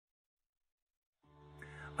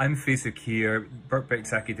I'm Fraser Keir,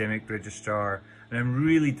 Birkbeck's Academic Registrar, and I'm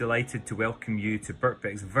really delighted to welcome you to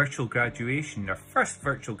Birkbeck's virtual graduation, our first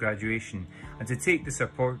virtual graduation, and to take this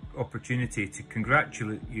opportunity to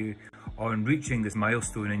congratulate you on reaching this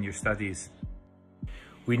milestone in your studies.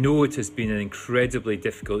 We know it has been an incredibly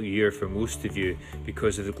difficult year for most of you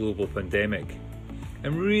because of the global pandemic.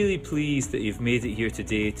 I'm really pleased that you've made it here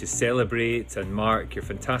today to celebrate and mark your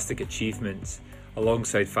fantastic achievements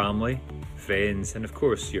alongside family, friends, and of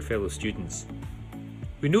course your fellow students.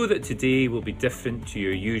 We know that today will be different to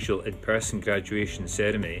your usual in-person graduation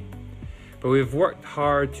ceremony, but we've worked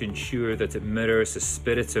hard to ensure that it mirrors the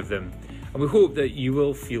spirit of them, and we hope that you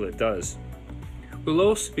will feel it does. We'll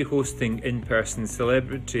also be hosting in-person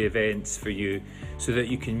celebratory events for you so that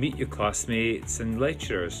you can meet your classmates and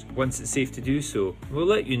lecturers once it's safe to do so, and we'll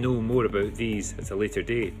let you know more about these at a later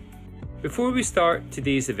date. Before we start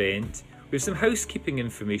today's event, we have some housekeeping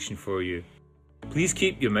information for you. Please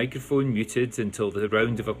keep your microphone muted until the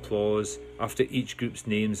round of applause after each group's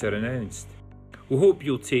names are announced. We hope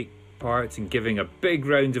you'll take part in giving a big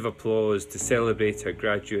round of applause to celebrate our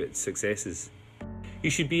graduate successes. You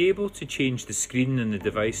should be able to change the screen on the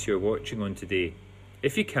device you're watching on today.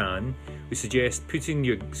 If you can, we suggest putting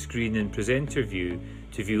your screen in presenter view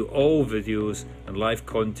to view all videos and live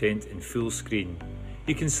content in full screen.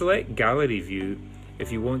 You can select gallery view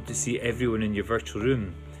if you want to see everyone in your virtual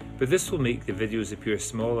room, but this will make the videos appear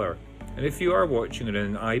smaller, and if you are watching on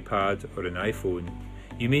an iPad or an iPhone,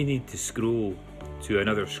 you may need to scroll to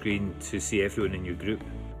another screen to see everyone in your group.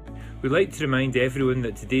 We'd like to remind everyone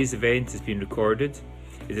that today's event is being recorded.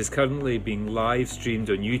 It is currently being live streamed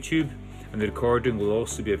on YouTube, and the recording will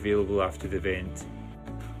also be available after the event.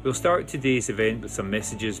 We'll start today's event with some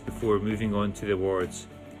messages before moving on to the awards.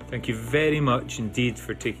 Thank you very much indeed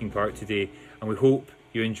for taking part today, and we hope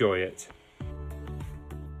you enjoy it.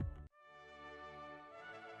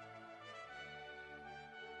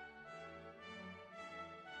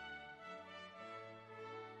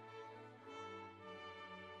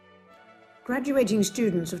 Graduating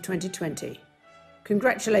students of 2020,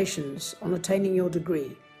 congratulations on attaining your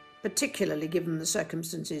degree, particularly given the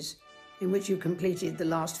circumstances in which you completed the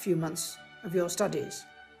last few months of your studies.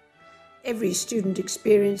 Every student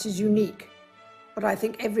experience is unique, but I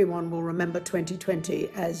think everyone will remember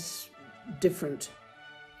 2020 as different.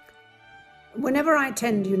 Whenever I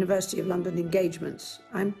attend University of London engagements,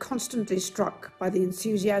 I'm constantly struck by the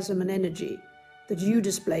enthusiasm and energy that you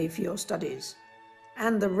display for your studies,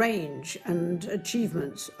 and the range and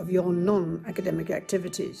achievements of your non-academic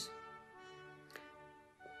activities.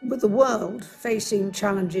 With the world facing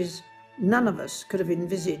challenges none of us could have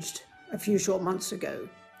envisaged a few short months ago,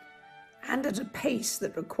 and at a pace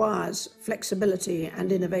that requires flexibility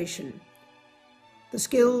and innovation, the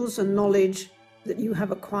skills and knowledge that you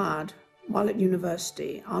have acquired while at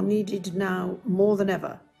university are needed now more than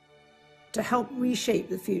ever to help reshape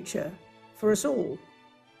the future for us all.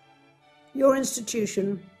 Your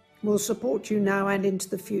institution will support you now and into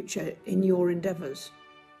the future in your endeavours.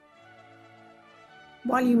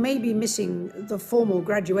 While you may be missing the formal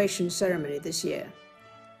graduation ceremony this year,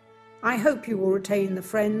 I hope you will retain the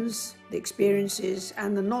friends, the experiences,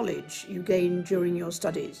 and the knowledge you gained during your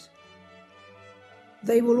studies.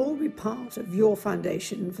 They will all be part of your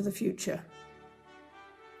foundation for the future.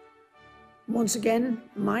 Once again,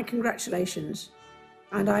 my congratulations,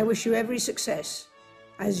 and I wish you every success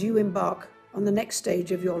as you embark on the next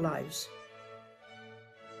stage of your lives.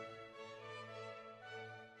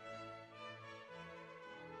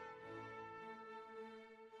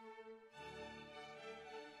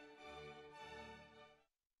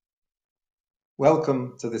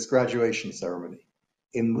 Welcome to this graduation ceremony,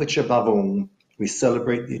 in which above all, we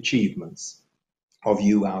celebrate the achievements of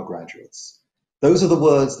you, our graduates. Those are the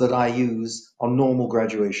words that I use on normal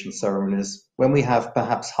graduation ceremonies when we have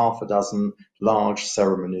perhaps half a dozen large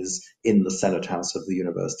ceremonies in the Senate House of the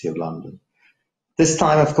University of London. This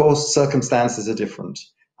time, of course, circumstances are different.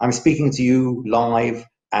 I'm speaking to you live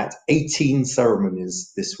at 18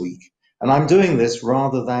 ceremonies this week. And I'm doing this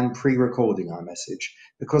rather than pre-recording our message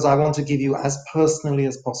because I want to give you as personally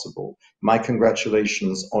as possible my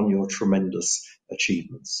congratulations on your tremendous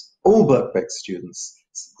achievements. All Birkbeck students,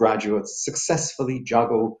 graduates successfully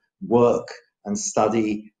juggle work and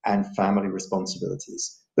study and family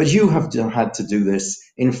responsibilities. But you have had to do this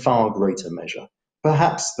in far greater measure.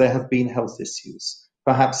 Perhaps there have been health issues.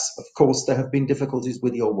 Perhaps, of course, there have been difficulties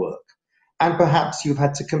with your work. And perhaps you've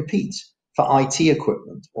had to compete for IT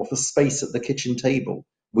equipment or for space at the kitchen table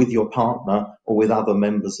with your partner or with other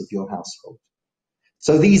members of your household.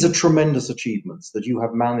 So these are tremendous achievements that you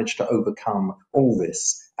have managed to overcome all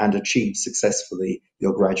this and achieve successfully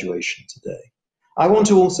your graduation today. I want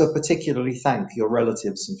to also particularly thank your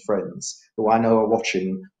relatives and friends who I know are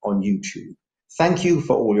watching on YouTube. Thank you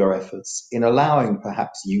for all your efforts in allowing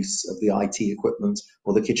perhaps use of the IT equipment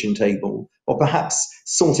or the kitchen table, or perhaps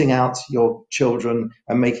sorting out your children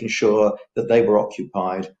and making sure that they were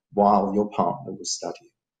occupied while your partner was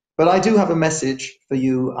studying. But I do have a message for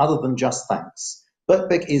you other than just thanks.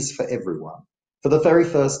 Birkbeck is for everyone. For the very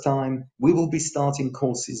first time, we will be starting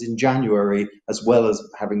courses in January as well as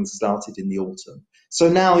having started in the autumn. So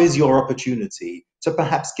now is your opportunity to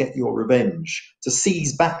perhaps get your revenge, to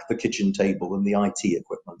seize back the kitchen table and the IT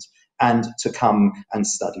equipment, and to come and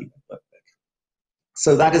study at Birkbeck.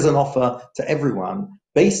 So that is an offer to everyone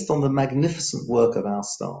based on the magnificent work of our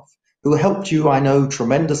staff, who helped you, I know,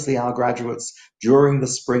 tremendously, our graduates, during the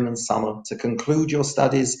spring and summer to conclude your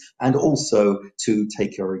studies and also to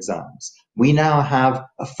take your exams. We now have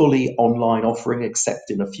a fully online offering, except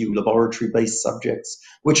in a few laboratory-based subjects,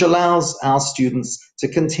 which allows our students to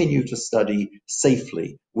continue to study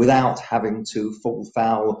safely without having to fall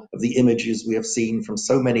foul of the images we have seen from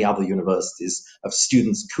so many other universities of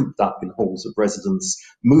students cooped up in halls of residence,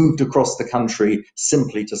 moved across the country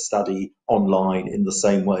simply to study online in the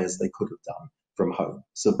same way as they could have done from home.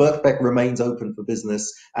 So Birkbeck remains open for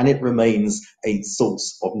business, and it remains a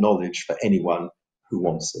source of knowledge for anyone who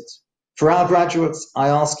wants it. For our graduates, I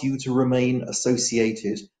ask you to remain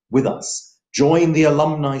associated with us. Join the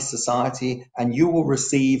Alumni Society and you will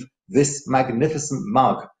receive this magnificent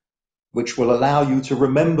mug, which will allow you to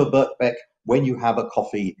remember Birkbeck when you have a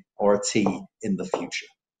coffee or a tea in the future.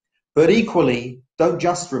 But equally, don't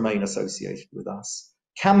just remain associated with us.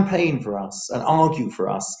 Campaign for us and argue for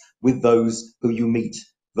us with those who you meet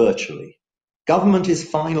virtually. Government is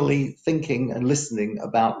finally thinking and listening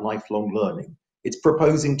about lifelong learning. It's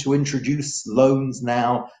proposing to introduce loans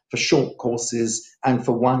now for short courses and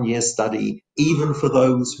for one-year study, even for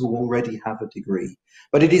those who already have a degree.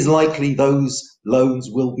 But it is likely those loans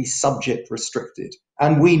will be subject restricted,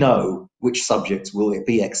 and we know which subjects will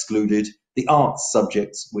be excluded, the arts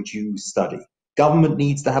subjects which you study. Government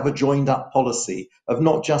needs to have a joined up policy of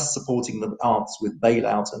not just supporting the arts with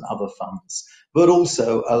bailout and other funds, but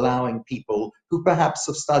also allowing people who perhaps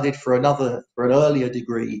have studied for an earlier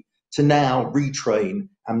degree to now retrain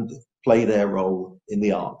and play their role in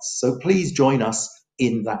the arts. So please join us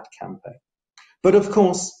in that campaign. But of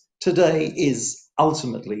course, today is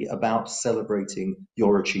ultimately about celebrating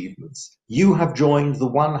your achievements. You have joined the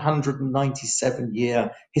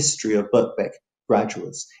 197-year history of Birkbeck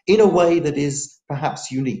graduates in a way that is perhaps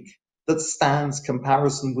unique, that stands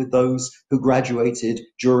comparison with those who graduated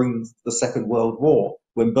during the Second World War,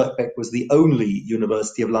 when Birkbeck was the only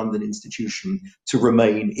University of London institution to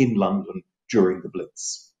remain in London during the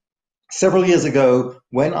Blitz. Several years ago,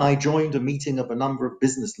 when I joined a meeting of a number of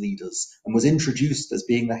business leaders and was introduced as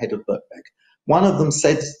being the head of Birkbeck, one of them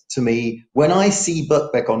said to me, when I see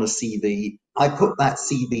Birkbeck on a CV, I put that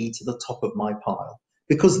CV to the top of my pile,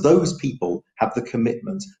 because those people have the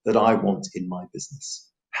commitment that I want in my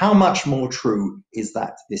business. How much more true is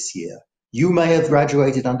that this year? You may have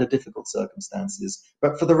graduated under difficult circumstances,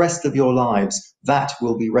 but for the rest of your lives, that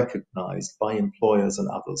will be recognized by employers and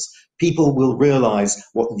others. People will realize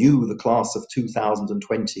what you, the class of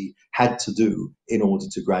 2020, had to do in order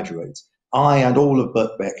to graduate. I and all of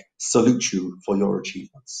Birkbeck salute you for your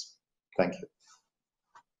achievements. Thank you.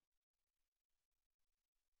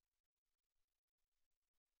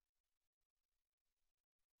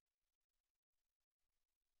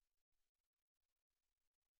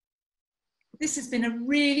 This has been a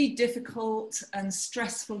really difficult and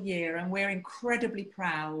stressful year, and we're incredibly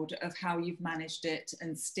proud of how you've managed it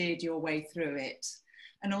and steered your way through it.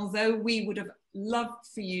 And although we would have loved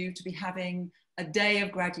for you to be having a day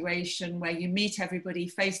of graduation where you meet everybody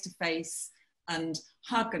face to face and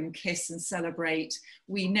hug and kiss and celebrate,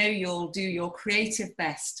 we know you'll do your creative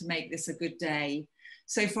best to make this a good day.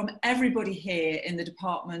 So from everybody here in the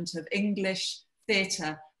Department of English,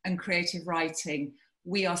 Theatre and Creative Writing,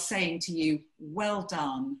 we are saying to you, well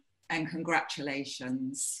done and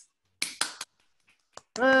congratulations.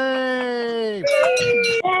 Hey!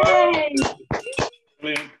 Yay!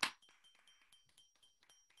 Brilliant.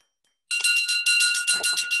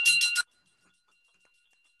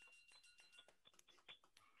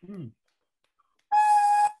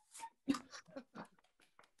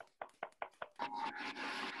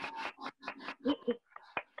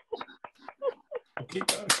 Keep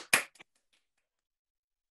going.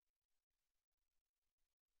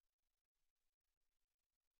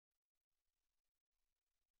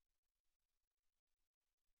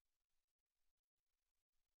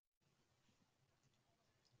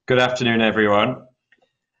 Good afternoon, everyone.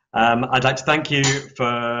 I'd like to thank you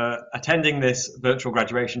for attending this virtual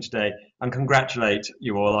graduation today and congratulate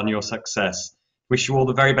you all on your success. Wish you all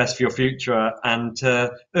the very best for your future and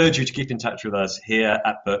urge you to keep in touch with us here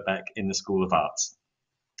at Birkbeck in the School of Arts.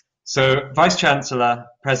 So, Vice-Chancellor,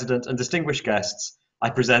 President and distinguished guests, I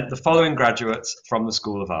present the following graduates from the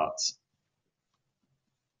School of Arts.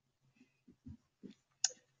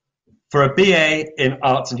 For a BA in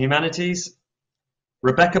Arts and Humanities,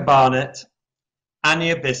 Rebecca Barnett,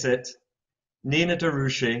 Anya Bissett, Nina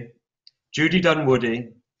DeRushi, Judy Dunwoody,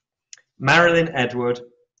 Marilyn Edward,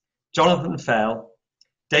 Jonathan Fell,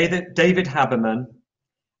 David Haberman,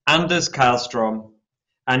 Anders Karlstrom,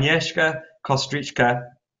 Agnieszka Kostrichka,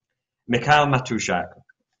 Mikhail Matuszak.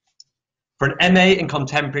 For an MA in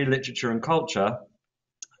Contemporary Literature and Culture,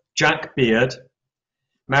 Jack Beard,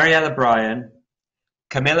 Mariella Bryan,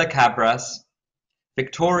 Camilla Cabras,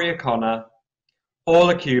 Victoria Connor,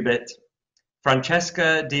 Orla Cubitt,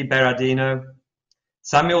 Francesca Di Berardino,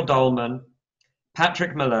 Samuel Dolman,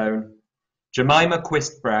 Patrick Malone, Jemima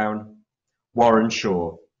Quist-Brown, Warren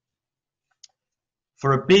Shaw.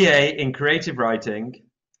 For a BA in Creative Writing,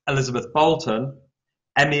 Elizabeth Bolton,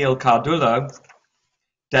 Emile Cardullo,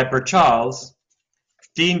 Deborah Charles,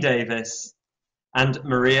 Dean Davis, and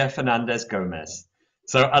Maria Fernandez Gomez.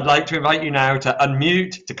 So I'd like to invite you now to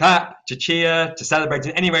unmute, to clap, to cheer, to celebrate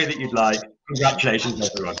in any way that you'd like. Congratulations,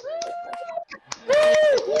 everyone.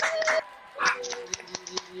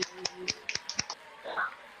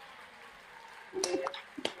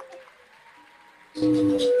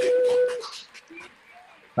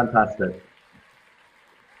 Fantastic.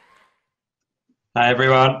 Hi,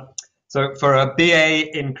 everyone. So for a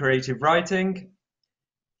BA in Creative Writing,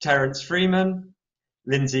 Terence Freeman,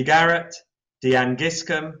 Lindsay Garrett, Deanne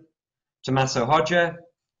Giscombe, Tommaso Hodja,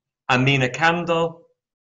 Amina Candle,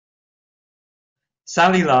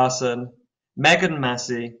 Sally Larson, Megan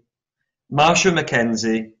Massey, Marsha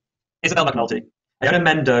McKenzie, Isabel McNulty, Iona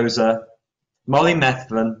Mendoza, Molly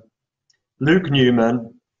Methven, Luke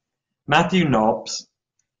Newman, Matthew Nobbs,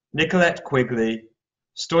 Nicolette Quigley,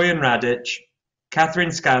 Stoyan Radic,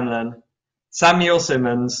 Catherine Scanlon, Samuel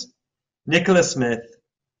Simmons, Nicola Smith,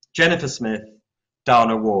 Jennifer Smith,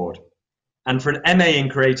 Dana Ward. And for an MA in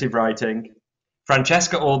Creative Writing,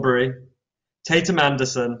 Francesca Albury, Tatum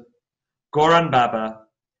Anderson, Goran Baba,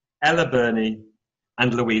 Ella Burney,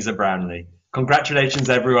 and Louisa Brownlee. Congratulations,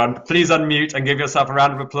 everyone. Please unmute and give yourself a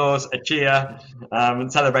round of applause, a cheer,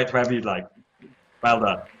 and celebrate whoever you'd like. Well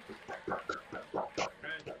done.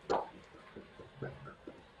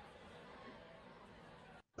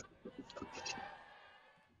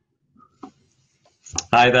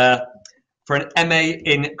 Hi there. For an MA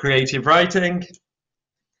in Creative Writing,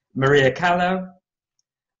 Maria Callow,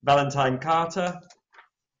 Valentine Carter,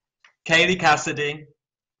 Kaylee Cassidy,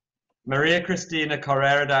 Maria Cristina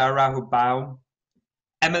Correa de Araujo Baum,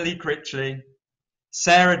 Emily Critchley,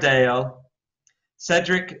 Sarah Dale,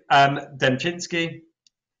 Cedric Demchinsky,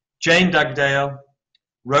 Jane Dugdale,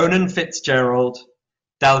 Ronan Fitzgerald,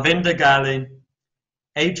 Dalvinda Gali,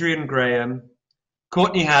 Adrian Graham,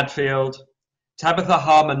 Courtney Hadfield, Tabitha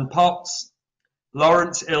Harmon Potts,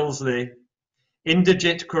 Lawrence Ilsley,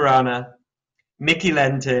 Inderjit Kurana, Mickey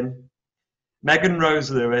Lentin, Megan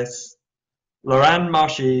Rose Lewis, Loran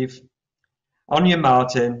Marshiv, Anya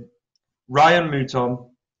Martin, Ryan Mouton,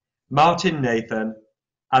 Martin Nathan,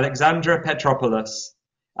 Alexandra Petropoulos,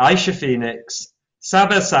 Aisha Phoenix,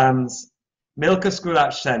 Saba Sands, Milka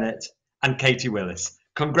Skulach-Sennett, and Katie Willis.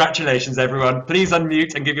 Congratulations, everyone. Please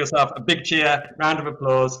unmute and give yourself a big cheer, round of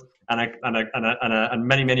applause, and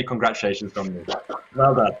many, many congratulations from me.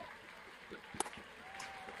 Well done.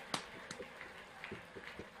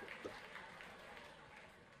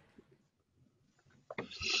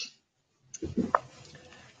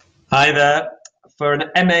 Hi there. For an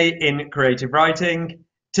MA in Creative Writing,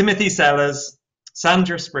 Timothy Sellers,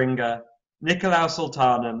 Sandra Springer, Nicolaus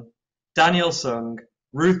Sultanen, Daniel Sung,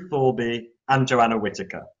 Ruth Thorby, and Joanna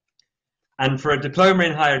Whitaker. And for a Diploma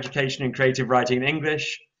in Higher Education in Creative Writing in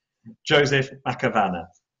English, Joseph Macavana.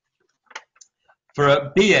 For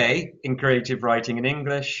a BA in Creative Writing in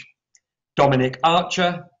English, Dominic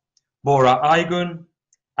Archer, Bora Aigun,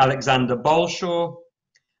 Alexander Bolshaw,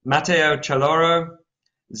 Matteo Chaloro,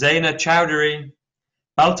 Zaina Chowdhury,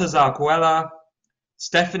 Baltazar Cuellar,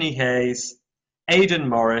 Stephanie Hayes, Aidan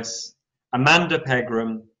Morris, Amanda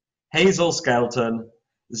Pegram, Hazel Skelton,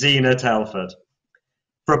 Zena Telford.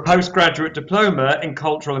 For a postgraduate diploma in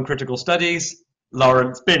Cultural and Critical Studies,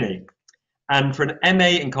 Lawrence Binney. And for an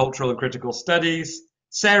MA in Cultural and Critical Studies,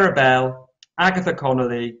 Sarah Bell, Agatha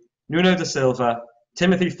Connolly, Nuno da Silva,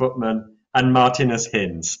 Timothy Footman, and Martinus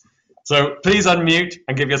Hinds. So please unmute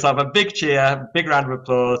and give yourself a big cheer, big round of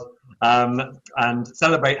applause, and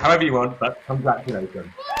celebrate however you want, but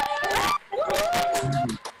congratulations.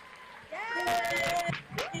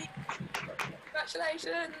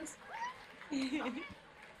 Congratulations.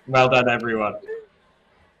 Well done, everyone.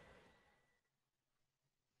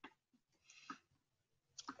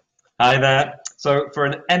 Hi there. So for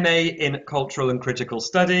an MA in Cultural and Critical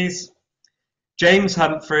Studies, James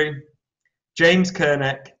Humphrey, James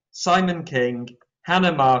Kernick, Simon King,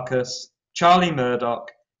 Hannah Marcus, Charlie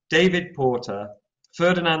Murdoch, David Porter,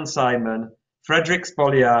 Ferdinand Simon, Frederick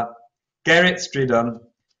Spoliar, Gerrit Stridham,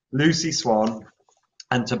 Lucy Swan,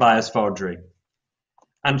 and Tobias Fodry.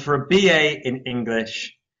 And for a BA in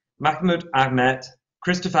English, Mahmoud Ahmed,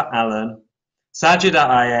 Christopher Allen, Sajida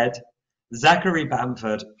Ayed, Zachary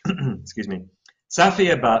Bamford, excuse me,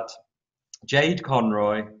 Safia Butt, Jade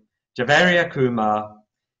Conroy, Javeria Kumar,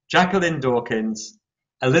 Jacqueline Dawkins,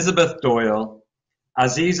 Elizabeth Doyle,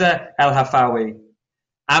 Aziza El Hafawi,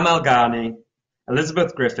 Amal Ghani,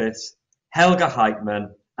 Elizabeth Griffiths, Helga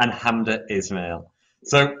Heitman, and Hamda Ismail.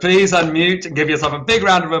 So please unmute and give yourself a big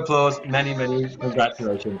round of applause. Many, many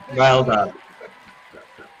congratulations. Well done.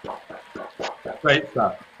 Great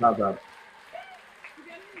stuff. Well done.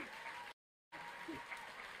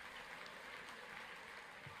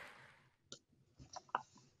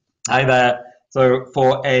 Hi there. So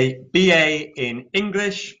for a BA in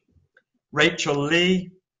English, Rachel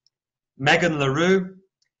Lee, Megan LaRue,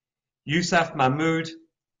 Yusuf Mahmood,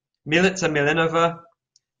 Milica Milinova,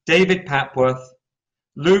 David Papworth,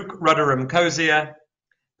 Luke Rudderham Cozier,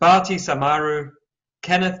 Bharti Samaru,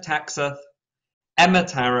 Kenneth Taxeth, Emma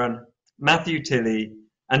Tarrant, Matthew Tilley,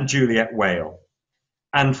 and Juliet Whale.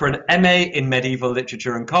 And for an MA in Medieval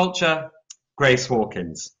Literature and Culture, Grace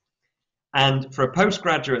Hawkins. And for a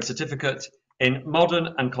postgraduate certificate in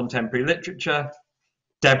Modern and Contemporary Literature,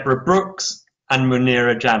 Deborah Brooks and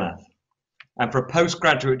Munira Janath. And for a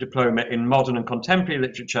postgraduate diploma in Modern and Contemporary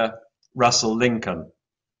Literature, Russell Lincoln.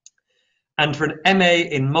 And for an MA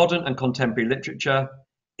in Modern and Contemporary Literature,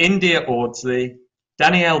 India Audsley,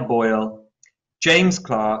 Danielle Boyle, James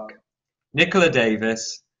Clark, Nicola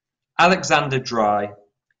Davis, Alexander Dry,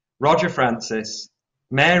 Roger Francis,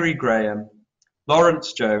 Mary Graham,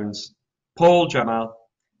 Lawrence Jones, Paul Jamal,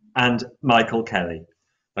 and Michael Kelly.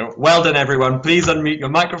 So well done, everyone. Please unmute your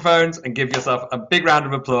microphones and give yourself a big round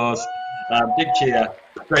of applause. Big cheer.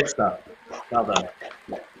 Great stuff. Well done.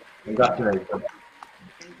 Congratulations.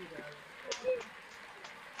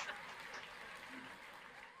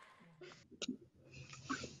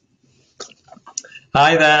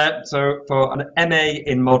 Hi there. So for an MA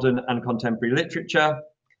in Modern and Contemporary Literature,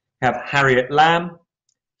 we have Harriet Lamb,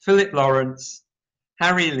 Philip Lawrence,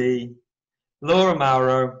 Harry Lee, Laura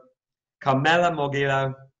Mauro, Carmela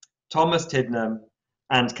Morgillo, Thomas Tidnam,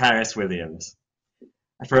 and Caris Williams.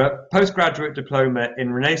 For a postgraduate diploma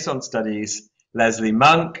in Renaissance Studies, Leslie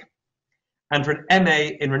Monk. And for an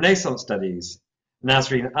MA in Renaissance Studies,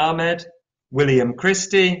 Nasreen Ahmed, William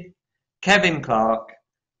Christie, Kevin Clark,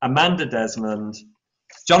 Amanda Desmond,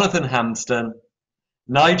 Jonathan Hampston,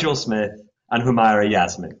 Nigel Smith, and Humaira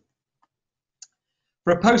Yasmin.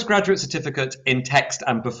 For a postgraduate certificate in Text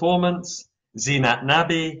and Performance, Zinat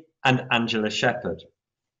Nabi and Angela Shepherd.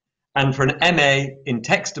 And for an MA in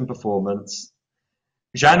Text and Performance,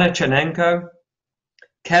 Jana Chenenko,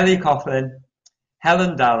 Kelly Coughlin,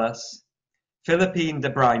 Helen Dallas, Philippine de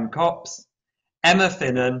Bruyne Copps, Emma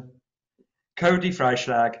Finnan, Cody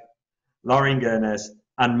Freischlag, Lauren Gurnes,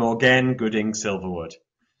 and Morgan Gooding Silverwood.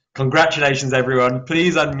 Congratulations, everyone.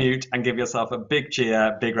 Please unmute and give yourself a big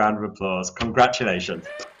cheer, big round of applause. Congratulations.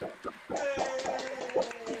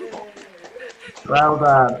 Well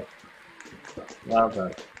done. Well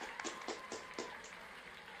done.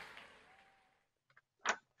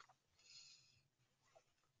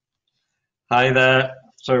 Hi there.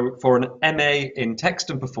 So for an MA in Text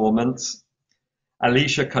and Performance,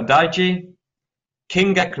 Alicia Kodaiji,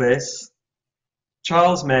 Kinga Kliss,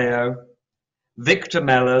 Charles Mayo, Victor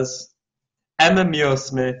Mellors, Emma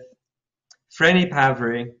Muirsmith, Freni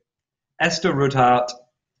Pavri, Esther Rudhart,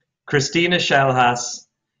 Christina Shellhass,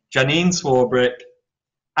 Janine Swarbrick,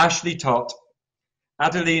 Ashley Tott,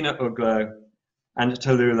 Adelina Uglo, and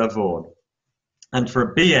Tallulah Vaughan. And for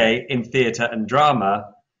a BA in Theatre and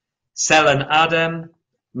Drama, Selen Adem,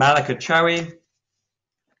 Malika Chawi,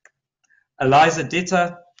 Eliza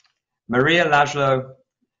Ditter, Maria Lajlo,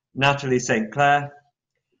 Natalie St. Clair.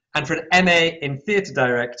 And for an MA in Theatre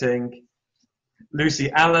Directing, Lucy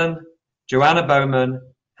Allen, Joanna Bowman,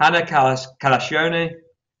 Hannah Calacione,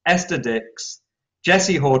 Esther Dix,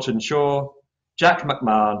 Jessie Horton-Shaw, Jack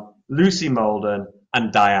McMahon, Lucy Molden,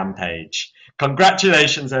 and Diane Page.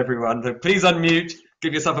 Congratulations, everyone. So please unmute,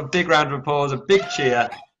 give yourself a big round of applause, a big cheer.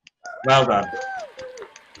 Well done.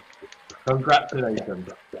 Congratulations.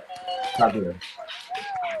 Fabulous.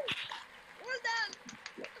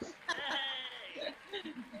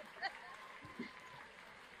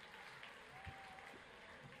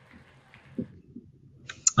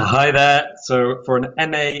 Hi there. So for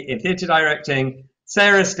an MA in Theatre Directing,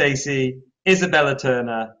 Sarah Stacey, Isabella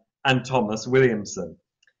Turner, and Thomas Williamson.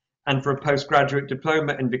 And for a postgraduate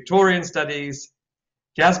diploma in Victorian Studies,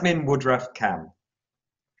 Jasmine Woodruff Cam.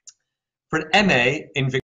 For an MA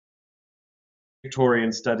in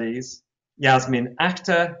Victorian Studies, Yasmin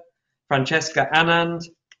Akhtar, Francesca Anand,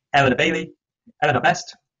 Eleanor Bailey, Eleanor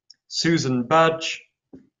Best, Susan Budge,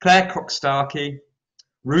 Claire Cox-Starkey,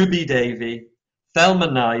 Ruby Davey,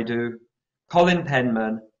 Thelma Naidu, Colin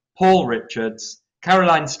Penman, Paul Richards,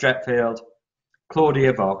 Caroline Stretfield,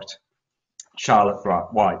 Claudia Vogt, Charlotte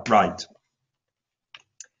Wright.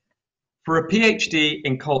 For a PhD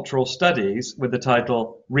in Cultural Studies with the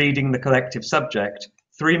title Reading the Collective Subject,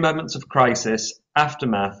 3 Moments of Crisis,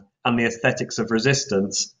 Aftermath and the Aesthetics of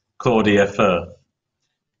Resistance, Claudia Firth.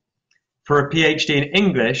 For a PhD in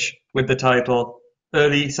English with the title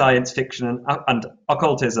Early Science Fiction and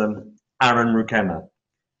Occultism, Aaron Rukema.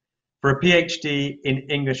 For a PhD in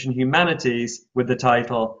English and Humanities with the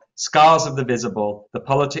title Scars of the Visible, The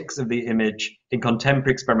Politics of the Image in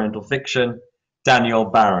Contemporary Experimental Fiction, Daniel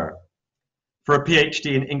Barrow. For a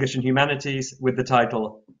PhD in English and Humanities with the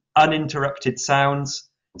title Uninterrupted Sounds,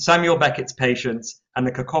 Samuel Beckett's Patients and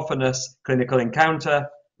the Cacophonous Clinical Encounter,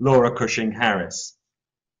 Laura Cushing Harris.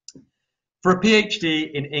 For a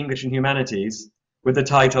PhD in English and Humanities with the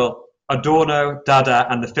title Adorno, Dada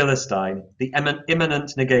and the Philistine, the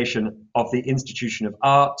imminent negation of the institution of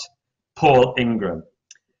art, Paul Ingram.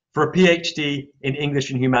 For a PhD in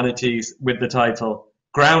English and Humanities with the title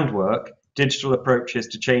Groundwork, Digital Approaches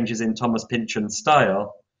to Changes in Thomas Pynchon's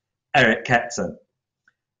Style, Eric Ketson.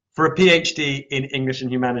 For a PhD in English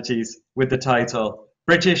and Humanities with the title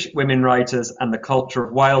British Women Writers and the Culture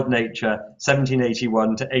of Wild Nature,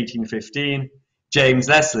 1781 to 1815, James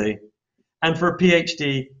Leslie. And for a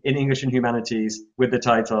PhD in English and Humanities with the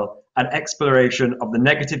title An Exploration of the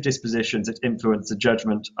Negative Dispositions that Influence the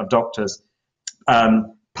Judgment of Doctors,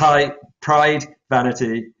 Pride,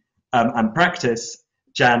 Vanity and Practice,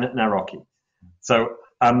 Jan Narocki. So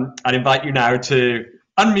I'd invite you now to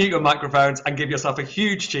unmute your microphones and give yourself a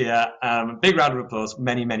huge cheer, big round of applause.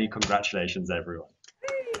 Many, many congratulations, everyone.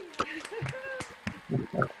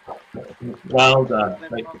 Well done.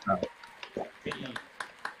 Thank you.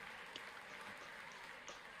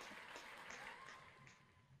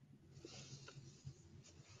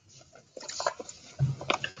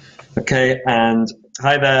 Okay, and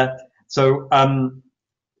hi there. So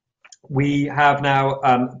we have now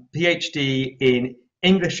PhD in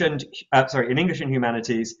English and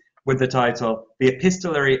Humanities with the title The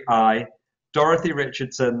Epistolary Eye, Dorothy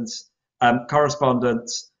Richardson's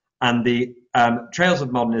Correspondence and the Trails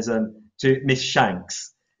of Modernism to Miss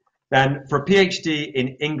Shanks. Then for a PhD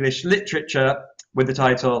in English Literature with the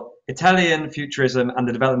title Italian Futurism and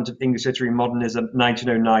the Development of English Literary Modernism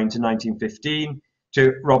 1909 to 1915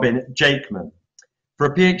 to Robin Jakeman. For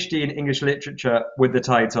a PhD in English Literature with the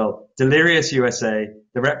title Delirious USA,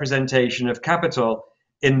 the Representation of Capital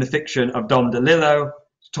in the Fiction of Don DeLillo,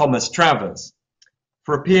 Thomas Travers.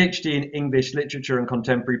 For a PhD in English Literature and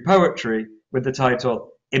Contemporary Poetry with the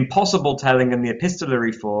title Impossible Telling in the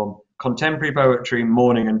Epistolary Form, Contemporary Poetry,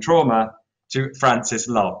 Mourning and Trauma, to Francis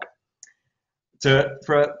Locke.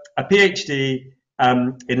 For a PhD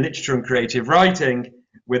in Literature and Creative Writing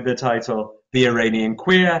with the title The Iranian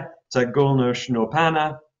Queer, to Gulnush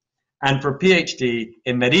Norpana, and for a PhD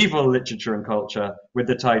in Medieval Literature and Culture with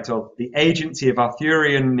the title The Agency of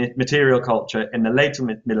Arthurian Material Culture in the Later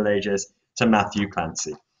Middle Ages, to Matthew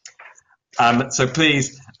Clancy. So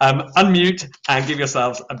please unmute and give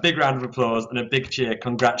yourselves a big round of applause and a big cheer.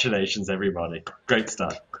 Congratulations, everybody. Great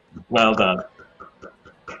stuff. Well done.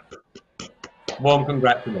 Warm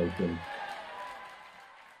congratulations.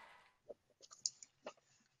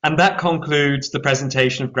 And that concludes the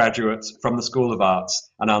presentation of graduates from the School of Arts,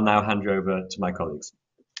 and I'll now hand you over to my colleagues.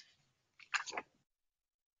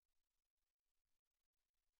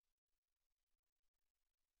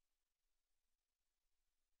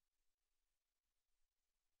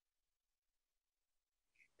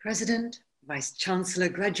 President, Vice-Chancellor,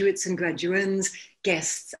 graduates and graduands,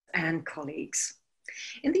 guests and colleagues.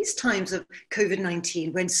 In these times of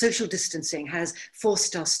COVID-19, when social distancing has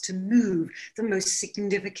forced us to move the most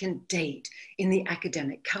significant date in the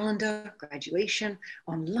academic calendar, graduation,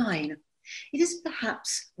 online, it is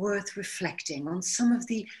perhaps worth reflecting on some of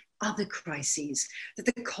the other crises that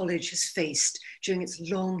the college has faced during its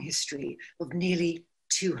long history of nearly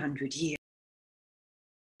 200 years.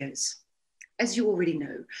 As you already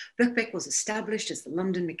know, Birkbeck was established as the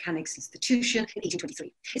London Mechanics Institution in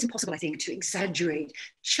 1823. It's impossible, I think, to exaggerate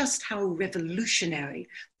just how revolutionary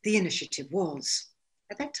the initiative was.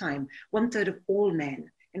 At that time, 1/3 of all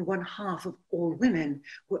men and 1/2 of all women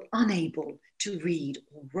were unable to read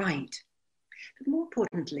or write. But more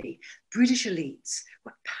importantly, British elites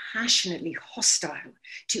were passionately hostile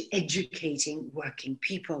to educating working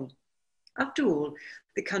people. After all,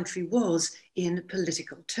 the country was in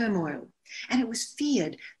political turmoil, and it was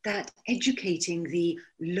feared that educating the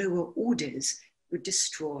lower orders would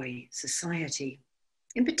destroy society.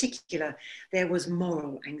 In particular, there was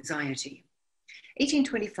moral anxiety.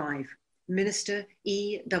 1825, Minister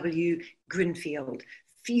E.W. Grinfield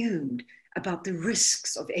fumed about the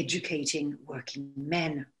risks of educating working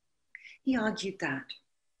men. He argued that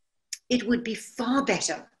it would be far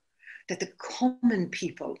better that the common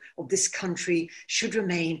people of this country should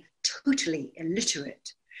remain totally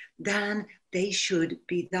illiterate than they should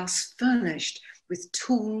be thus furnished with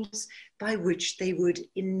tools by which they would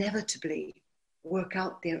inevitably work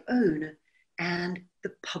out their own and the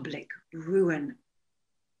public ruin.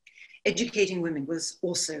 Educating women was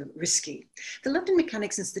also risky. The London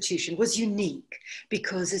Mechanics Institution was unique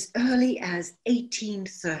because as early as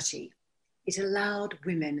 1830, it allowed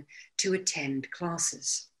women to attend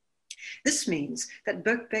classes. This means that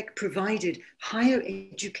Birkbeck provided higher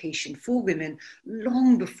education for women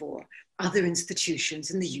long before other institutions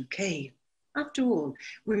in the UK. After all,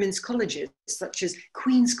 women's colleges such as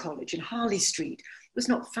Queen's College in Harley Street was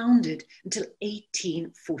not founded until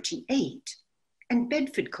 1848, and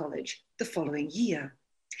Bedford College the following year.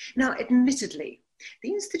 Now, admittedly,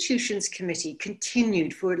 the institution's committee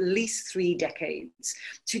continued for at least 3 decades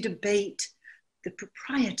to debate the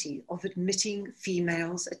propriety of admitting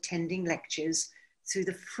females attending lectures through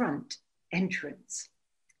the front entrance.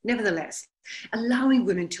 Nevertheless, allowing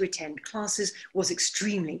women to attend classes was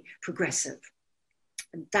extremely progressive.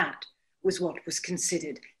 And that was what was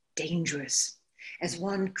considered dangerous. As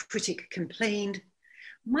one critic complained,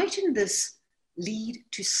 mightn't this lead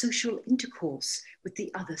to social intercourse with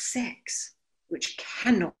the other sex, which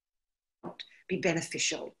cannot be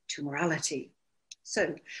beneficial to morality?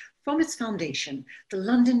 So, from its foundation, the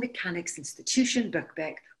London Mechanics Institution,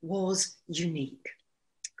 Birkbeck, was unique.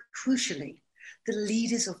 Crucially, the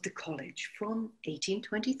leaders of the college from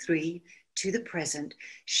 1823 to the present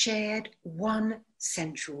shared one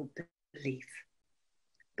central belief.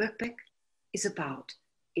 Birkbeck is about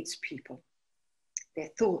its people, their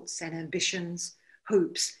thoughts and ambitions,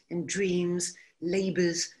 hopes and dreams,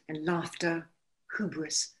 labours and laughter,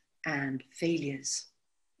 hubris and failures.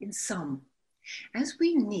 In sum, as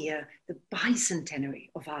we near the bicentenary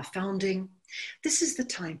of our founding, this is the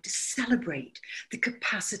time to celebrate the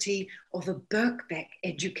capacity of a Birkbeck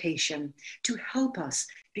education to help us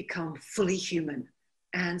become fully human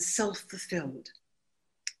and self-fulfilled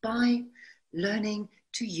by learning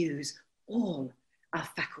to use all our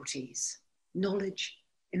faculties: knowledge,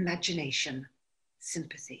 imagination,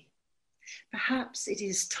 sympathy. Perhaps it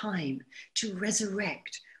is time to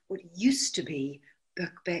resurrect what used to be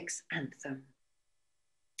Birkbeck's anthem.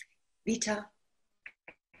 Vita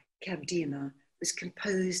Cabdina was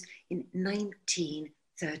composed in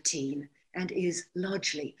 1913 and is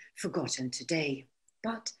largely forgotten today.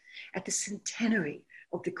 But at the centenary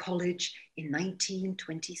of the college in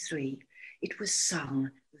 1923, it was sung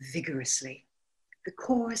vigorously. The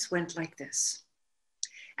chorus went like this: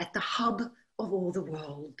 at the hub of all the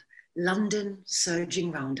world, London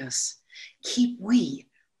surging round us, keep we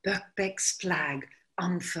Birkbeck's flag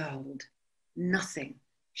unfurled, nothing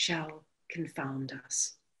shall confound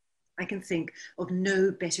us. I can think of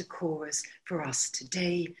no better chorus for us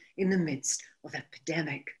today in the midst of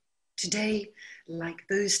epidemic. Today, like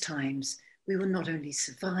those times, we will not only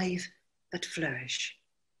survive, but flourish.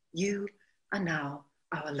 You are now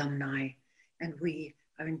our alumni, and we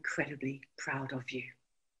are incredibly proud of you.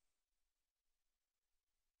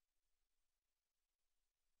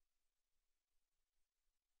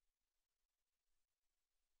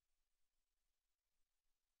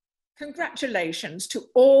 Congratulations to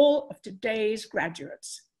all of today's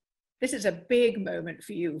graduates. This is a big moment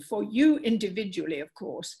for you individually, of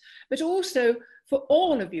course, but also for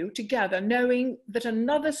all of you together, knowing that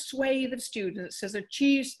another swathe of students has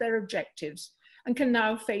achieved their objectives and can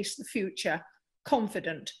now face the future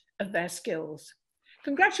confident of their skills.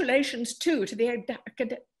 Congratulations too to the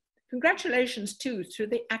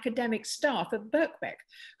academic staff of Birkbeck,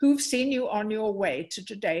 who've seen you on your way to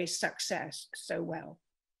today's success so well.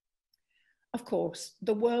 Of course,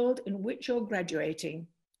 the world in which you're graduating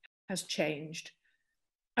has changed,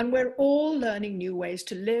 and we're all learning new ways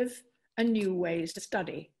to live and new ways to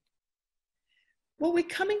study. Well, we're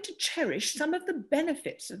coming to cherish some of the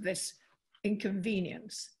benefits of this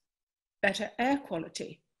inconvenience: better air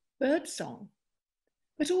quality, birdsong,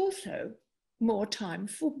 but also more time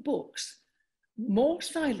for books, more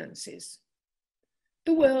silences.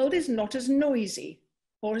 The world is not as noisy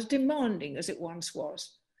or as demanding as it once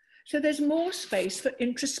was, so there's more space for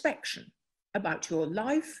introspection about your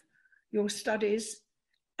life, your studies,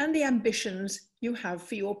 and the ambitions you have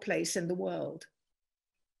for your place in the world.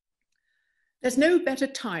 There's no better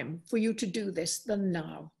time for you to do this than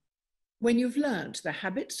now, when you've learned the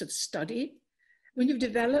habits of study, when you've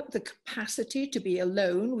developed the capacity to be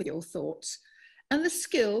alone with your thoughts, and the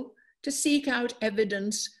skill to seek out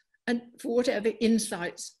evidence and for whatever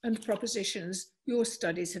insights and propositions your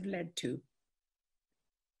studies have led to.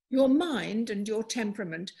 Your mind and your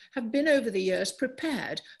temperament have been over the years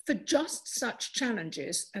prepared for just such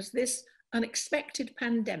challenges as this unexpected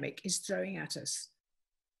pandemic is throwing at us.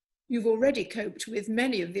 You've already coped with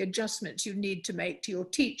many of the adjustments you need to make to your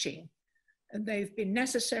teaching, and they've been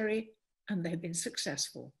necessary and they've been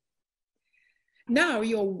successful. Now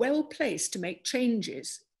you're well placed to make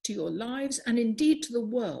changes to your lives and indeed to the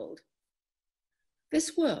world.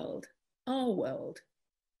 This world, our world,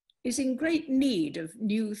 is in great need of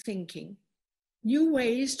new thinking, new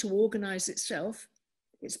ways to organize itself,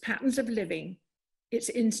 its patterns of living, its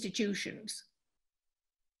institutions.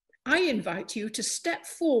 I invite you to step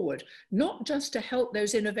forward, not just to help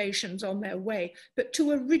those innovations on their way, but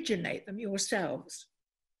to originate them yourselves.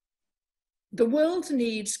 The world's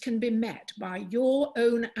needs can be met by your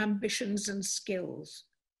own ambitions and skills.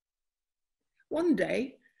 One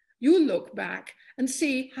day, you'll look back and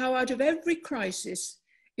see how out of every crisis,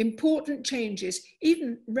 important changes,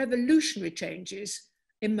 even revolutionary changes,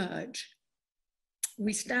 emerge.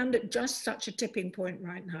 We stand at just such a tipping point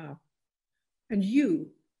right now. And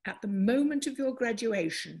you, at the moment of your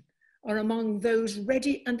graduation, are among those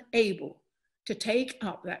ready and able to take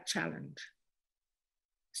up that challenge.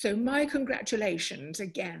 So my congratulations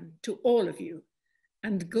again to all of you,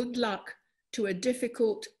 and good luck to a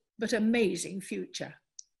difficult but amazing future.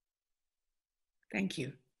 Thank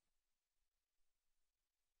you.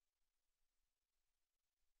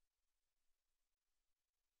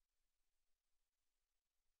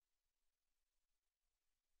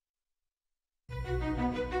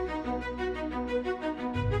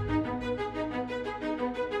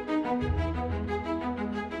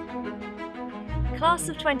 Class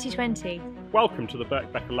of 2020. Welcome to the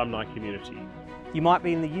Birkbeck alumni community. You might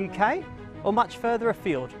be in the UK or much further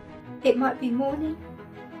afield. It might be morning,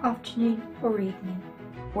 afternoon, or evening.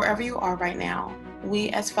 Wherever you are right now, we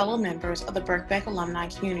as fellow members of the Birkbeck alumni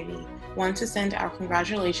community want to send our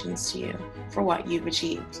congratulations to you for what you've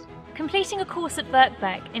achieved. Completing a course at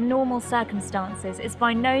Birkbeck in normal circumstances is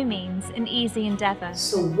by no means an easy endeavour.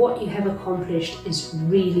 So what you have accomplished is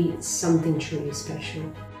really something truly special.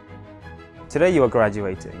 Today you are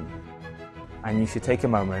graduating, and you should take a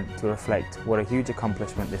moment to reflect what a huge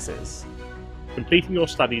accomplishment this is. Completing your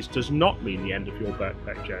studies does not mean the end of your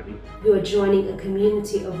Birkbeck journey. You are joining a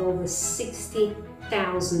community of over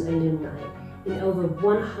 60,000 alumni in over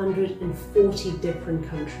 140 different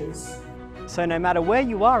countries. So no matter where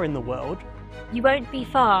you are in the world, you won't be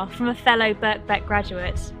far from a fellow Birkbeck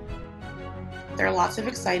graduate. There are lots of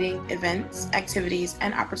exciting events, activities,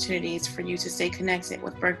 and opportunities for you to stay connected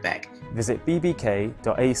with Birkbeck. Visit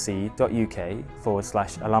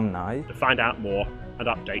bbk.ac.uk/alumni to find out more and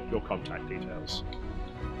update your contact details.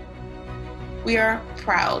 We are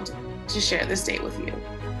proud to share this day with you.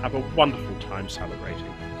 Have a wonderful time celebrating.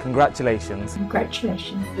 Congratulations.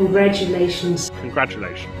 Congratulations. Congratulations.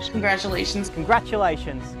 Congratulations. Congratulations.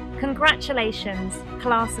 Congratulations. Congratulations,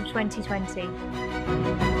 Class of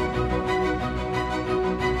 2020.